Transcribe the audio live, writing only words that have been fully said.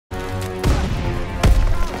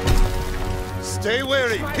Stay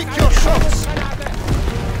wary. Pick your shots.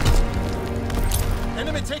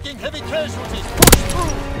 Enemy taking heavy casualties. Push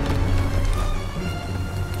through.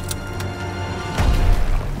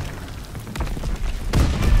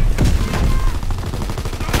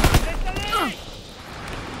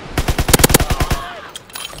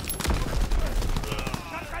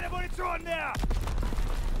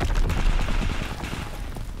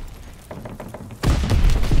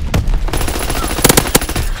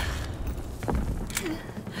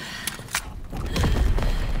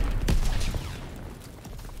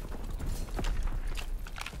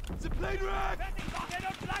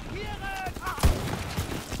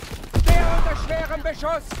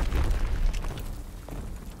 Beschuss!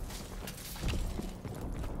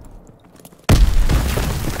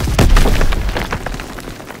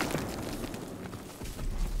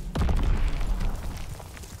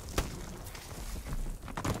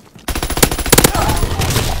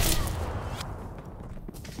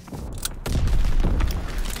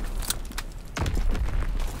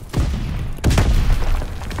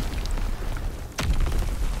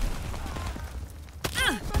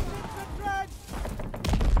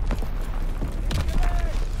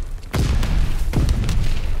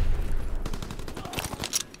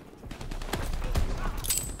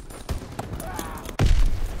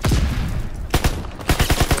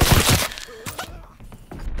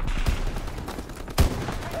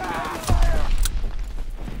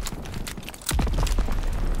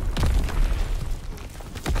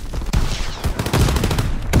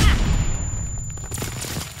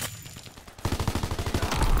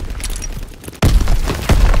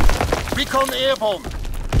 Recon airborne.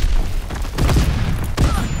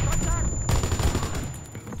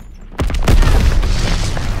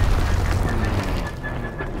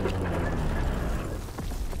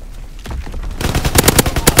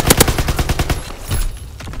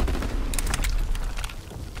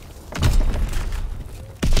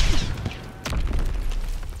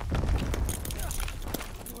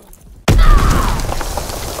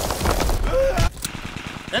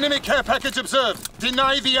 Enemy care package observed.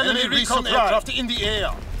 Deny the enemy recon aircraft in the air.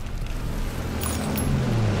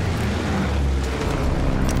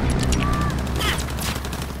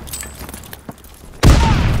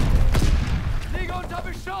 Liege unter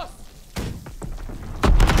Beschuss!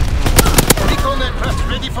 Recon aircraft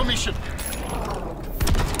ready for mission.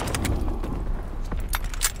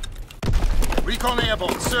 Recon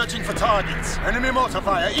airborne, searching for targets. Enemy mortar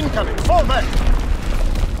fire incoming. Fall back!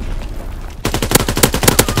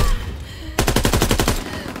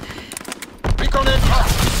 Recon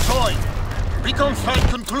aircraft destroyed. Recon flight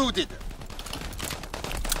concluded.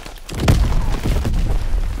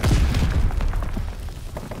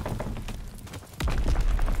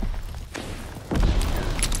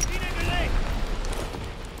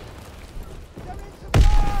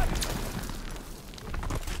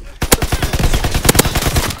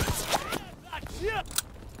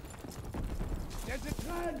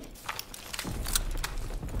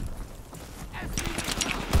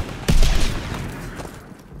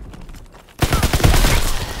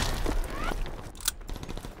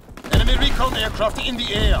 Recon aircraft in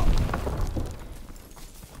the air.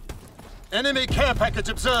 Enemy care package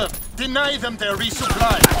observed. Deny them their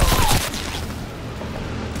resupply.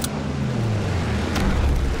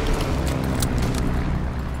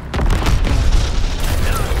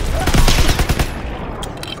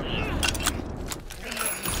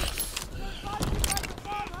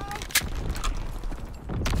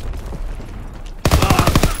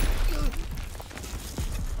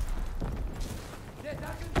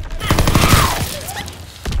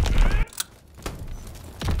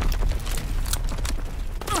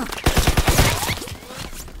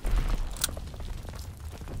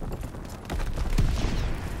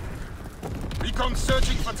 Recon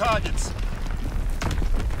searching for targets.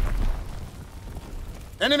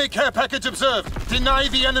 Enemy care package observed. Deny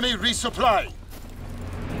the enemy resupply.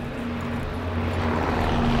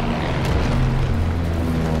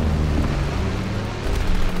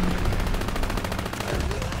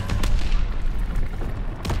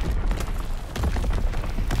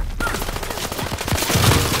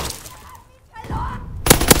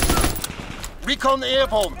 Recon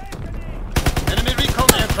airborne. Enemy recon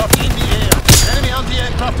aircraft in the air. Enemy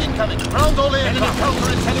anti-aircraft incoming. Ground all aircraft. Enemy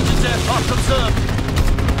counter-intelligence aircraft observed.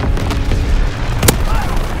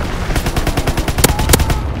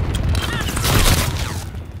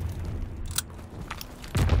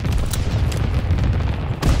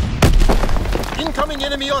 Incoming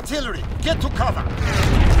enemy artillery. Get to cover.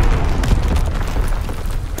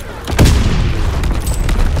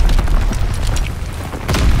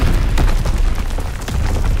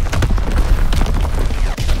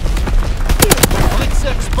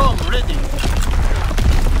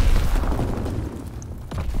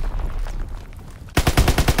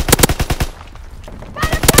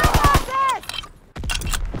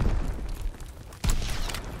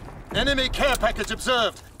 Enemy care package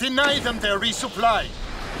observed. Deny them their resupply.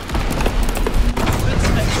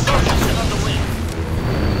 Extraction on the way.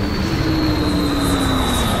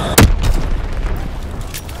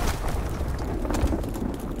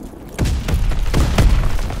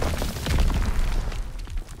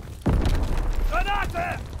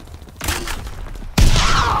 Granate!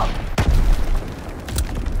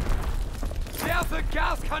 Werfe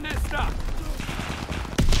Gaskanister!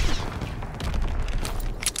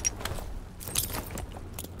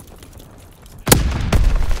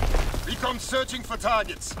 Recon searching for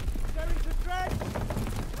targets.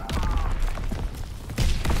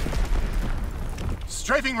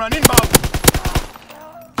 Strafing run inbound.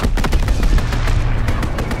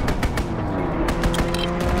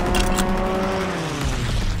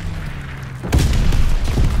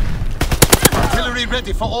 Artillery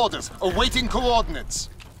ready for orders, awaiting coordinates.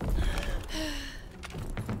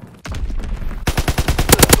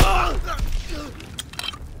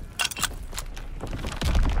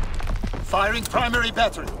 Firing primary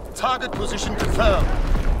battery. Target position confirmed.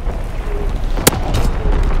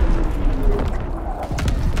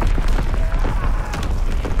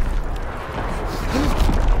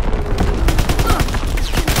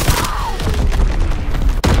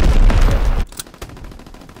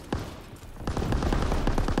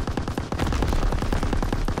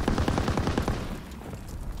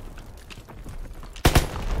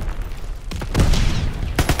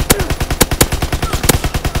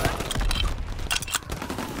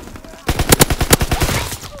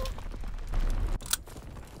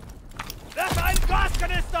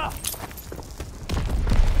 Gaskanister!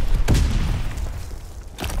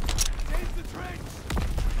 Gain the trench!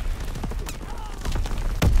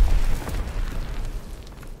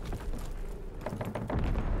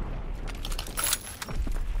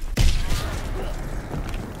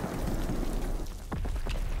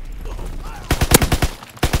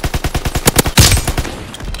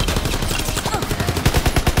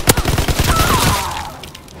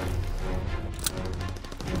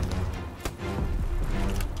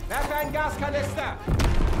 Werfe einen Gaskanister!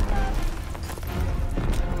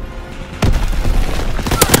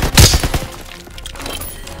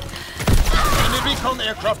 Enemy recon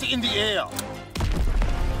aircraft in the air.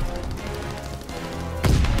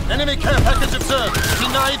 Enemy care package observed.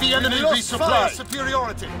 Deny the enemy resupply.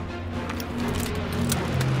 Superiority.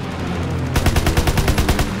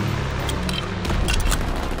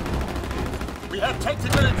 We have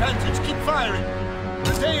tactical advantage. Keep firing.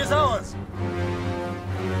 The day is ours.